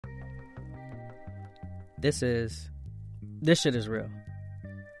This shit is real.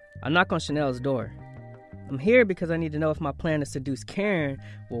 I knock on Chanel's door. I'm here because I need to know if my plan to seduce Karen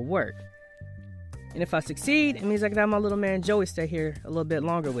will work. And if I succeed, it means I can have my little man Joey stay here a little bit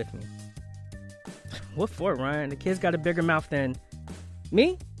longer with me. What for, Ryan? The kid's got a bigger mouth than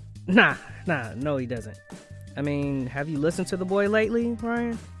me? Nah, no he doesn't. I mean, have you listened to the boy lately,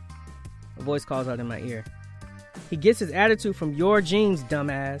 Ryan? A voice calls out in my ear. He gets his attitude from your genes,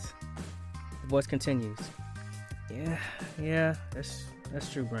 dumbass. The voice continues. Yeah,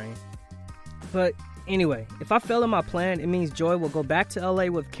 that's true, Brain. But anyway, if I fail in my plan, it means Joy will go back to LA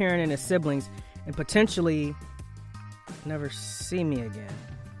with Karen and his siblings and potentially never see me again.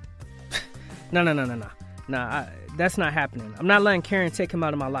 No. Nah, that's not happening. I'm not letting Karen take him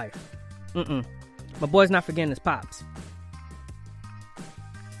out of my life. My boy's not forgetting his pops.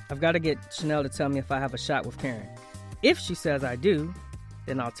 I've got to get Chanel to tell me if I have a shot with Karen. If she says I do,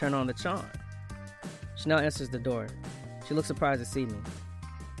 then I'll turn on the charm. Chanel answers the door. She looks surprised to see me.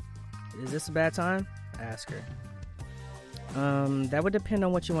 Is this a bad time? I ask her. That would depend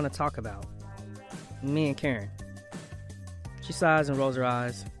on what you want to talk about. Me and Karen. She sighs and rolls her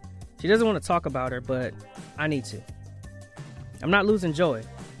eyes. She doesn't want to talk about her, but I need to. I'm not losing Joy.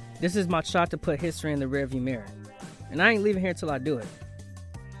 This is my shot to put history in the rearview mirror. And I ain't leaving here till I do it.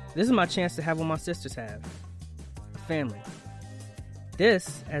 This is my chance to have what my sisters have. A family.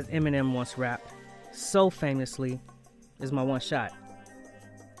 This, as Eminem once rapped, so famously, is my one shot.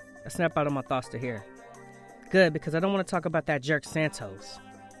 I snap out of my thoughts to hear. Good, because I don't want to talk about that jerk Santos.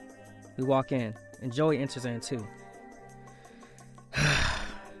 We walk in, and Joey enters in too.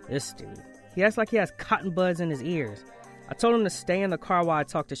 This dude. He acts like he has cotton buds in his ears. I told him to stay in the car while I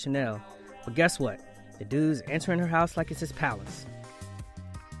talk to Chanel. But guess what? The dude's entering her house like it's his palace.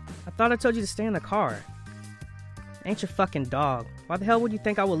 I thought I told you to stay in the car. Ain't your fucking dog. Why the hell would you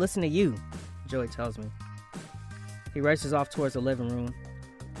think I would listen to you? Joey tells me. He races off towards the living room.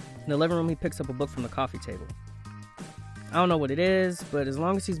 In the living room, he picks up a book from the coffee table. I don't know what it is, but as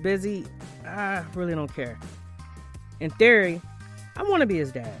long as he's busy, I really don't care. In theory, I want to be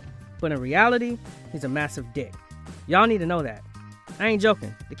his dad. But in reality, he's a massive dick. Y'all need to know that. I ain't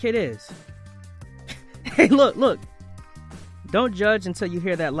joking. The kid is. Hey, look. Don't judge until you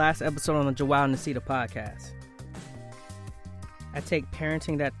hear that last episode on the Joao and Nsita podcast. I take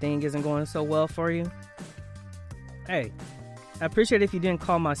parenting that thing isn't going so well for you. Hey, I appreciate if you didn't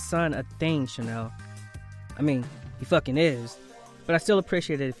call my son a thing, Chanel. I mean, he fucking is. But I still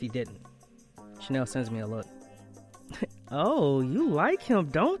appreciate it if you didn't. Chanel sends me a look. Oh, you like him,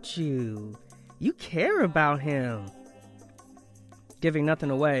 don't you? You care about him. Giving nothing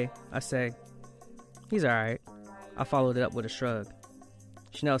away, I say, he's alright. I followed it up with a shrug.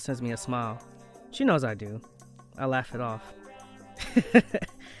 Chanel sends me a smile. She knows I do. I laugh it off.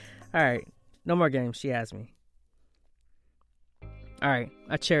 Alright, no more games, she has me. Alright,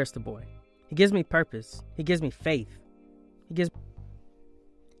 I cherish the boy. He gives me purpose. He gives me faith.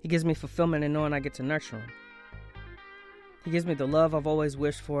 He gives me fulfillment in knowing I get to nurture him. He gives me the love I've always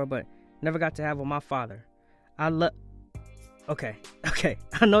wished for, but never got to have with my father. Okay.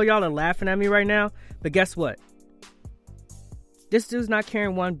 I know y'all are laughing at me right now, but guess what? This dude's not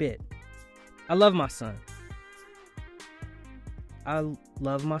caring one bit. I love my son. Let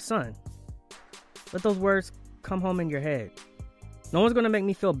those words come home in your head. No one's going to make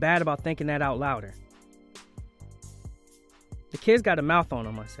me feel bad about thinking that out louder. The kid's got a mouth on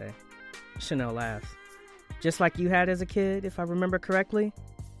him, I say. Chanel laughs. Just like you had as a kid, if I remember correctly?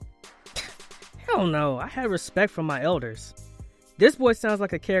 Hell no, I had respect from my elders. This boy sounds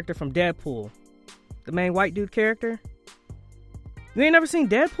like a character from Deadpool. The main white dude character. You ain't never seen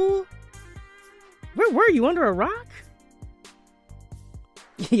Deadpool? Where were you, under a rock?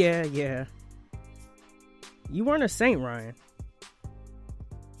 Yeah. You weren't a saint, Ryan.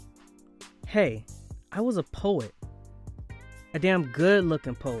 Hey, I was a poet. A damn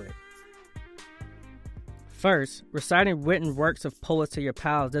good-looking poet. First, reciting written works of poets to your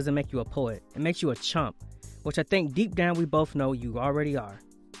pals doesn't make you a poet. It makes you a chump, which I think deep down we both know you already are.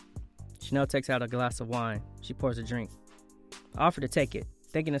 Chanel takes out a glass of wine. She pours a drink. I offer to take it,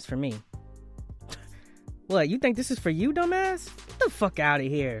 thinking it's for me. What, you think this is for you, dumbass? Get the fuck out of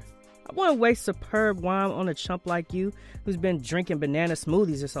here. I wouldn't waste superb wine on a chump like you who's been drinking banana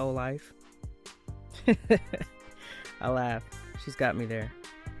smoothies his whole life. I laugh. She's got me there.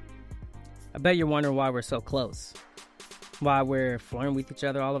 I bet you're wondering why we're so close. Why we're flirting with each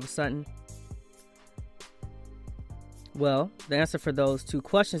other all of a sudden. Well, the answer for those two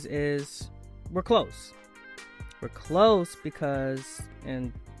questions is we're close. We're close because,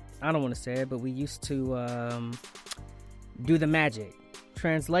 and I don't want to say it, but we used to do the magic.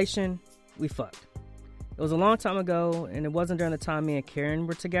 Translation, we fucked. It was a long time ago, and it wasn't during the time me and Karen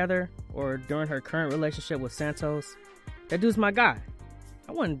were together, or during her current relationship with Santos. That dude's my guy.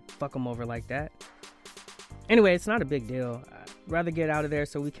 I wouldn't fuck him over like that. Anyway, it's not a big deal. I'd rather get out of there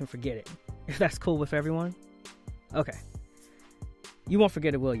so we can forget it. If that's cool with everyone. Okay. You won't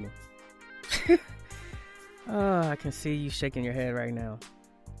forget it, will you? Oh, I can see you shaking your head right now.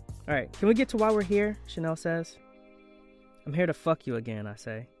 Alright, can we get to why we're here? Chanel says. I'm here to fuck you again, I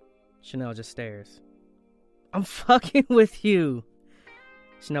say. Chanel just stares. I'm fucking with you.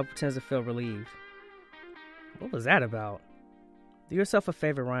 Chanel pretends to feel relieved. What was that about? Do yourself a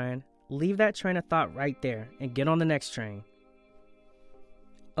favor, Ryan. Leave that train of thought right there and get on the next train.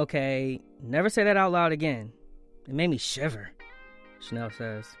 Okay, never say that out loud again. It made me shiver. Chanel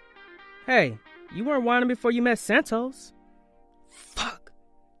says. Hey, you weren't whining before you met Santos. Fuck.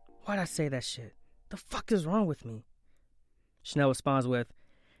 Why'd I say that shit? The fuck is wrong with me? Chanel responds with,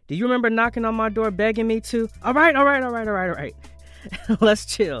 do you remember knocking on my door begging me to? All right. Let's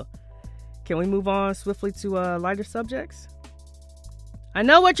chill. Can we move on swiftly to lighter subjects? I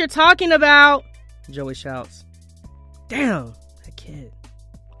know what you're talking about, Joey shouts. Damn, that kid.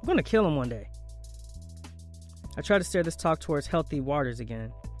 I'm gonna kill him one day. I try to steer this talk towards healthy waters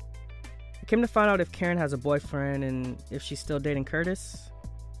again. I came to find out if Karen has a boyfriend and if she's still dating Curtis.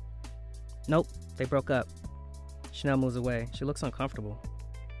 Nope, they broke up. Chanel moves away. She looks uncomfortable.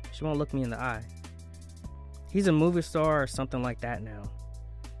 She won't look me in the eye. He's a movie star or something like that now.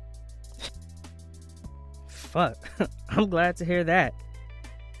 Fuck. I'm glad to hear that.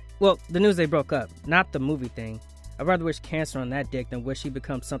 Well, the news they broke up, not the movie thing. I'd rather wish cancer on that dick than wish he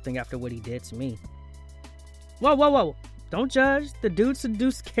becomes something after what he did to me. Whoa. Don't judge. The dude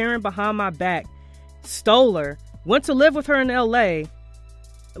seduced Karen behind my back, stole her, went to live with her in LA.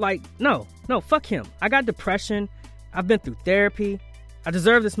 Like, no, fuck him. I got depression. I've been through therapy. I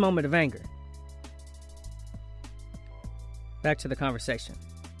deserve this moment of anger. Back to the conversation.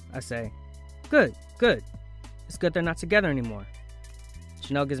 I say, good. It's good they're not together anymore.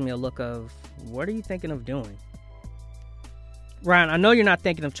 Chanel gives me a look of, what are you thinking of doing? Ryan, I know you're not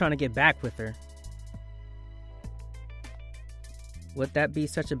thinking of trying to get back with her. Would that be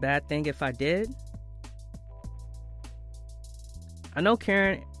such a bad thing if I did? I know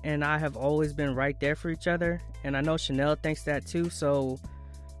Karen and I have always been right there for each other, and I know Chanel thinks that too, so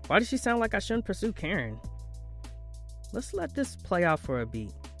why does she sound like I shouldn't pursue Karen? Let's let this play out for a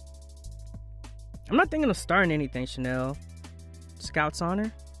beat. I'm not thinking of starting anything, Chanel. Scout's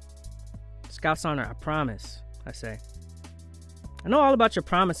honor? Scout's honor, I promise, I say. I know all about your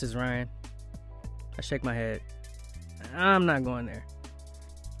promises, Ryan. I shake my head. I'm not going there.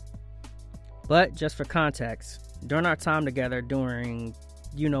 But just for context, during our time together during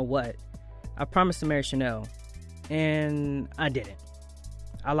you know what, I promised to marry Chanel. And I didn't.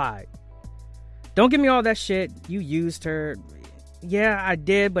 I lied. Don't give me all that shit. You used her. Yeah, I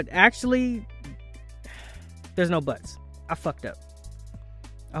did, but actually, there's no buts. I fucked up.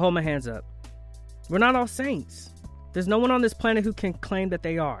 I hold my hands up. We're not all saints. There's no one on this planet who can claim that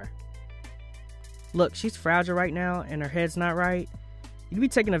they are. Look, she's fragile right now and her head's not right. You'd be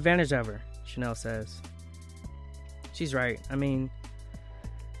taking advantage of her, Chanel says. She's right. I mean,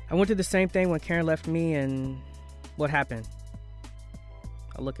 I went through the same thing when Karen left me, and what happened?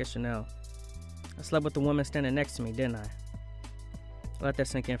 I look at Chanel. I slept with the woman standing next to me, didn't I? I let that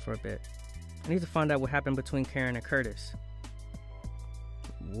sink in for a bit. I need to find out what happened between Karen and Curtis.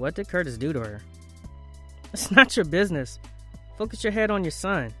 What did Curtis do to her? It's not your business. Focus your head on your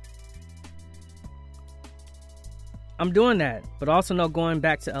son. I'm doing that, but also know going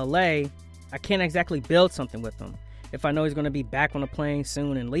back to LA, I can't exactly build something with him. If I know he's going to be back on a plane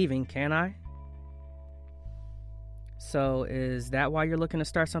soon and leaving, can I? So, is that why you're looking to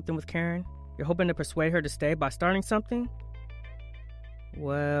start something with Karen? You're hoping to persuade her to stay by starting something?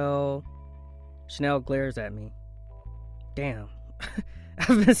 Well, Chanel glares at me. Damn,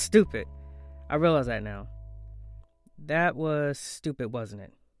 I've been stupid. I realize that now. That was stupid, wasn't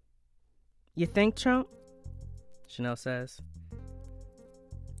it? You think, chump? Chanel says.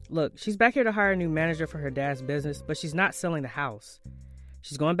 Look, she's back here to hire a new manager for her dad's business, but she's not selling the house.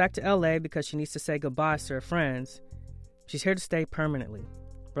 She's going back to LA because she needs to say goodbyes to her friends. She's here to stay permanently.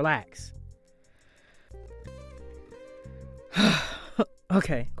 Relax.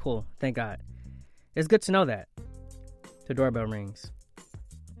 Okay, cool. Thank God. It's good to know that. The doorbell rings.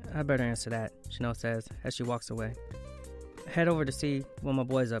 I better answer that, Chanel says as she walks away. I head over to see what my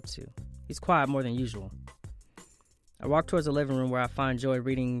boy's up to. He's quiet more than usual. I walk towards the living room where I find Joy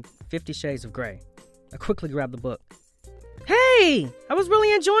reading 50 Shades of Grey. I quickly grab the book. Hey! I was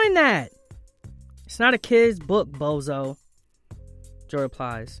really enjoying that! It's not a kid's book, bozo. Joy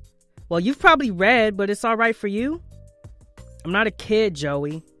replies. Well, you've probably read, but it's all right for you? I'm not a kid,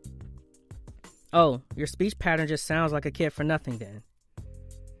 Joey. Oh, your speech pattern just sounds like a kid for nothing then.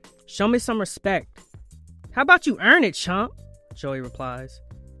 Show me some respect. How about you earn it, chump? Joey replies.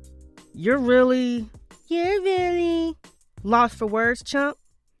 You're really lost for words, chump?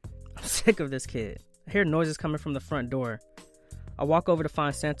 I'm sick of this kid. I hear noises coming from the front door. I walk over to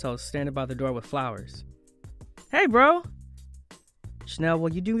find Santos standing by the door with flowers. Hey, bro. Chanel,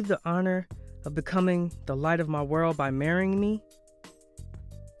 will you do me the honor of becoming the light of my world by marrying me?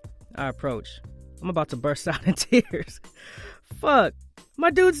 I approach. I'm about to burst out in tears. Fuck, my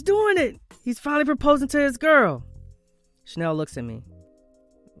dude's doing it. He's finally proposing to his girl. Chanel looks at me.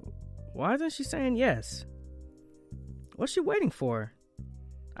 Why isn't she saying yes? What's she waiting for?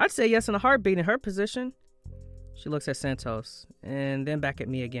 I'd say yes in a heartbeat in her position. She looks at Santos and then back at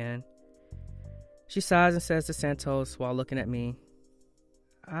me again. She sighs and says to Santos while looking at me,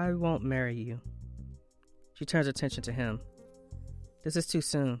 I won't marry you. She turns attention to him. This is too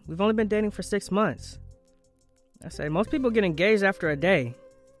soon. We've only been dating for 6 months. I say, most people get engaged after a day.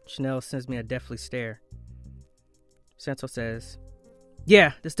 Chanel sends me a deathly stare. Santos says,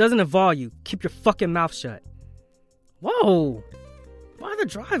 yeah, this doesn't involve you. Keep your fucking mouth shut. Whoa! Why the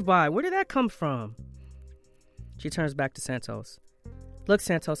drive-by? Where did that come from? She turns back to Santos. Look,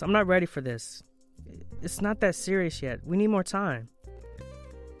 Santos, I'm not ready for this. It's not that serious yet. We need more time.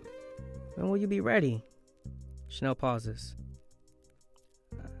 When will you be ready? Chanel pauses.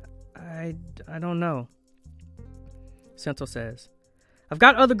 I don't know. Santos says, I've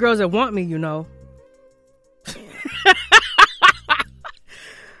got other girls that want me, you know.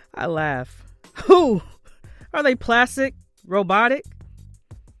 I laugh. Who? Are they plastic? Robotic?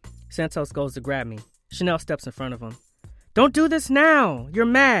 Santos goes to grab me. Chanel steps in front of him. Don't do this now. You're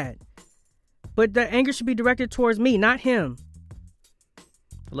mad. But the anger should be directed towards me, not him.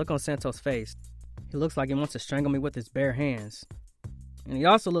 The look on Santos' face. He looks like he wants to strangle me with his bare hands. And he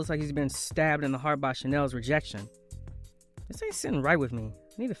also looks like he's been stabbed in the heart by Chanel's rejection. This ain't sitting right with me.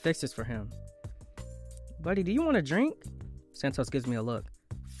 I need to fix this for him. Buddy, do you want a drink? Santos gives me a look.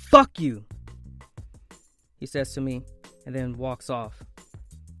 Fuck you! He says to me, and then walks off.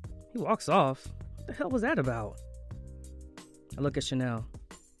 He walks off? What the hell was that about? I look at Chanel.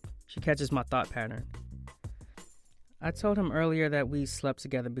 She catches my thought pattern. I told him earlier that we slept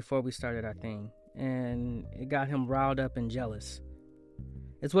together before we started our thing, and it got him riled up and jealous.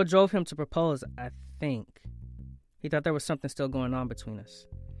 It's what drove him to propose, I think. He thought there was something still going on between us.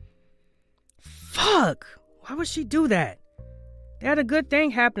 Fuck! Why would she do that? They had a good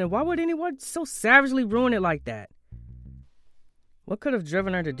thing happening. Why would anyone so savagely ruin it like that? What could have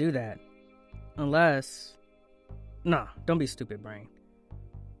driven her to do that? Unless... Nah, don't be stupid, brain.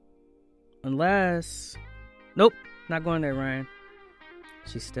 Unless... Nope, not going there, Ryan.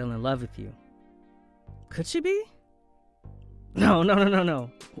 She's still in love with you. Could she be?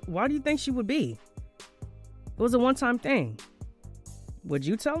 No. Why do you think she would be? It was a one-time thing. Would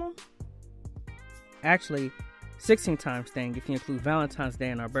you tell him? Actually, 16 times thing if you include Valentine's Day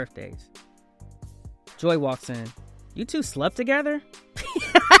and our birthdays. Joy walks in. You two slept together?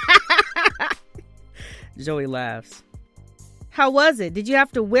 Joey laughs. How was it? Did you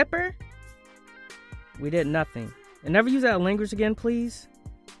have to whip her? We did nothing. And never use that language again, please.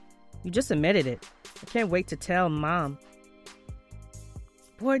 You just admitted it. I can't wait to tell Mom.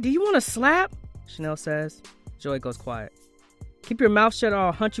 Boy, do you want to slap? Chanel says. Joey goes quiet. Keep your mouth shut or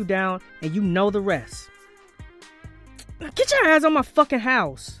I'll hunt you down and you know the rest. Now get your ass on my fucking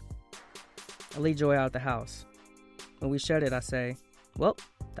house. I lead Joey out of the house. When we shut it, I say, well,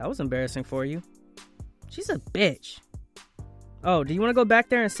 that was embarrassing for you. She's a bitch. Oh, do you want to go back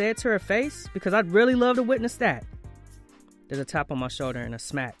there and say it to her face? Because I'd really love to witness that. There's a tap on my shoulder and a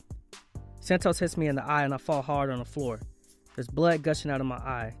smack. Santos hits me in the eye and I fall hard on the floor. There's blood gushing out of my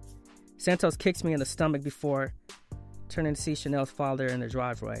eye. Santos kicks me in the stomach before turning to see Chanel's father in the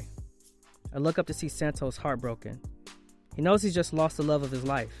driveway. I look up to see Santos heartbroken. He knows he's just lost the love of his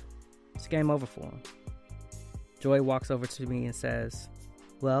life. It's game over for him. Joy walks over to me and says,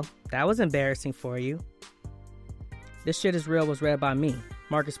 well, that was embarrassing for you. This Shit Is Real was read by me,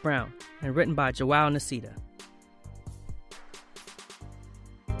 Marcus Brown, and written by Joao and Nsita.